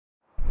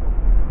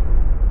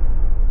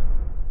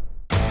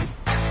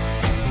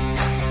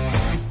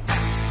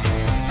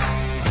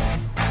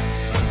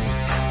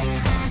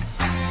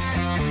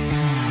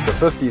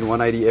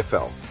15180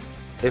 FL,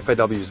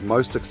 FAW's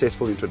most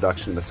successful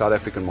introduction in the South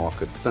African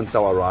market since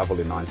our arrival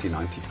in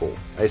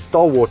 1994. A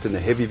stalwart in the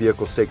heavy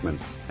vehicle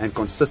segment and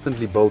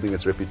consistently building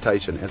its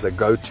reputation as a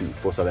go-to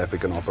for South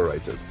African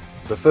operators.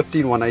 The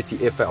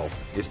 15180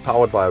 FL is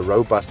powered by a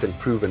robust and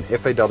proven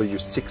FAW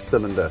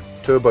 6-cylinder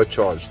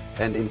turbocharged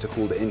and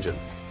intercooled engine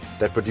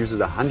that produces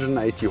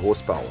 180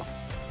 horsepower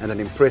and an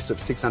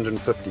impressive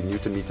 650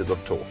 Newton meters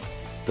of torque.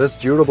 This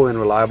durable and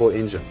reliable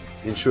engine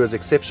ensures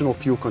exceptional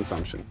fuel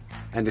consumption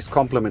and is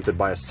complemented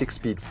by a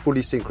 6-speed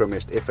fully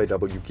synchro-meshed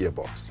FAW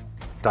gearbox.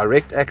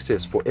 Direct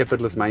access for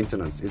effortless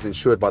maintenance is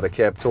ensured by the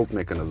cab tilt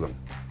mechanism.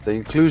 The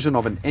inclusion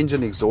of an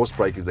engine exhaust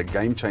brake is a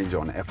game changer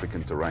on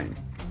African terrain.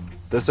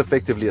 This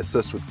effectively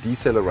assists with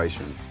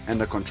deceleration and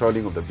the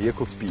controlling of the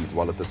vehicle speed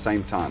while at the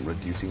same time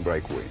reducing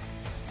brake wear.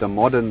 The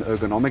modern,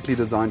 ergonomically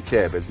designed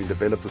cab has been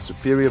developed with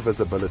superior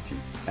visibility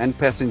and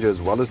passenger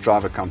as well as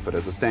driver comfort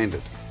as a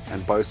standard,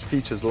 and boasts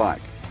features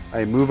like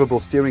a movable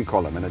steering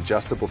column and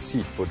adjustable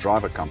seat for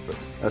driver comfort,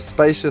 a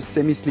spacious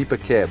semi-sleeper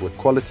cab with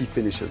quality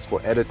finishes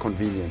for added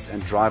convenience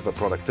and driver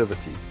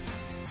productivity,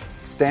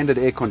 standard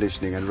air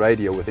conditioning and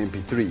radio with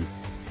MP3,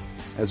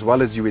 as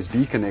well as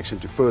USB connection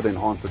to further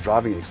enhance the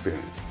driving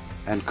experience,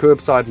 and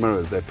curbside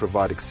mirrors that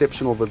provide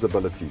exceptional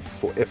visibility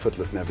for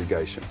effortless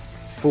navigation.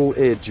 Full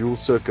air dual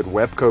circuit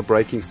WABCO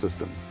braking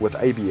system with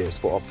ABS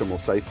for optimal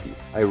safety,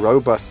 a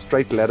robust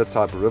straight ladder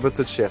type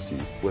riveted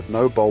chassis with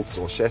no bolts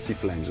or chassis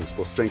flanges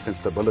for strength and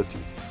stability,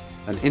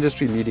 an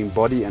industry leading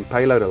body and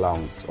payload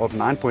allowance of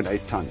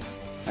 9.8 ton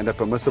and a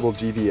permissible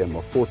GVM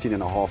of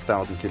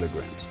 14,500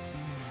 kilograms,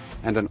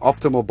 and an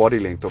optimal body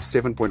length of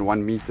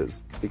 7.1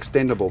 meters,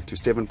 extendable to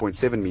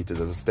 7.7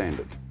 meters as a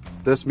standard.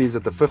 This means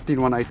that the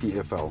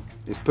 15180 FL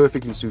is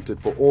perfectly suited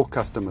for all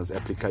customers'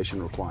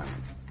 application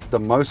requirements. The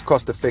most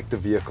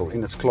cost-effective vehicle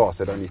in its class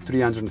at only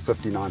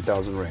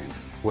 359,000 Rand,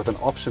 with an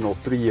optional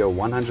 3-year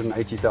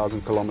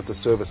 180,000 kilometer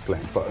service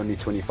plan for only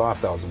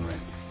 25,000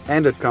 Rand.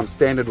 And it comes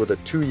standard with a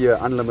 2-year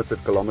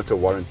unlimited kilometer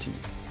warranty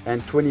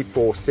and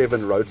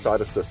 24/7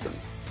 roadside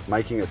assistance,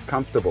 making it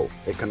comfortable,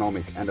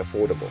 economic and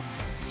affordable.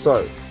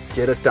 So,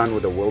 get it done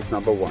with the world's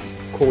 #1.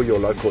 Call your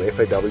local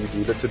FAW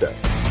dealer today.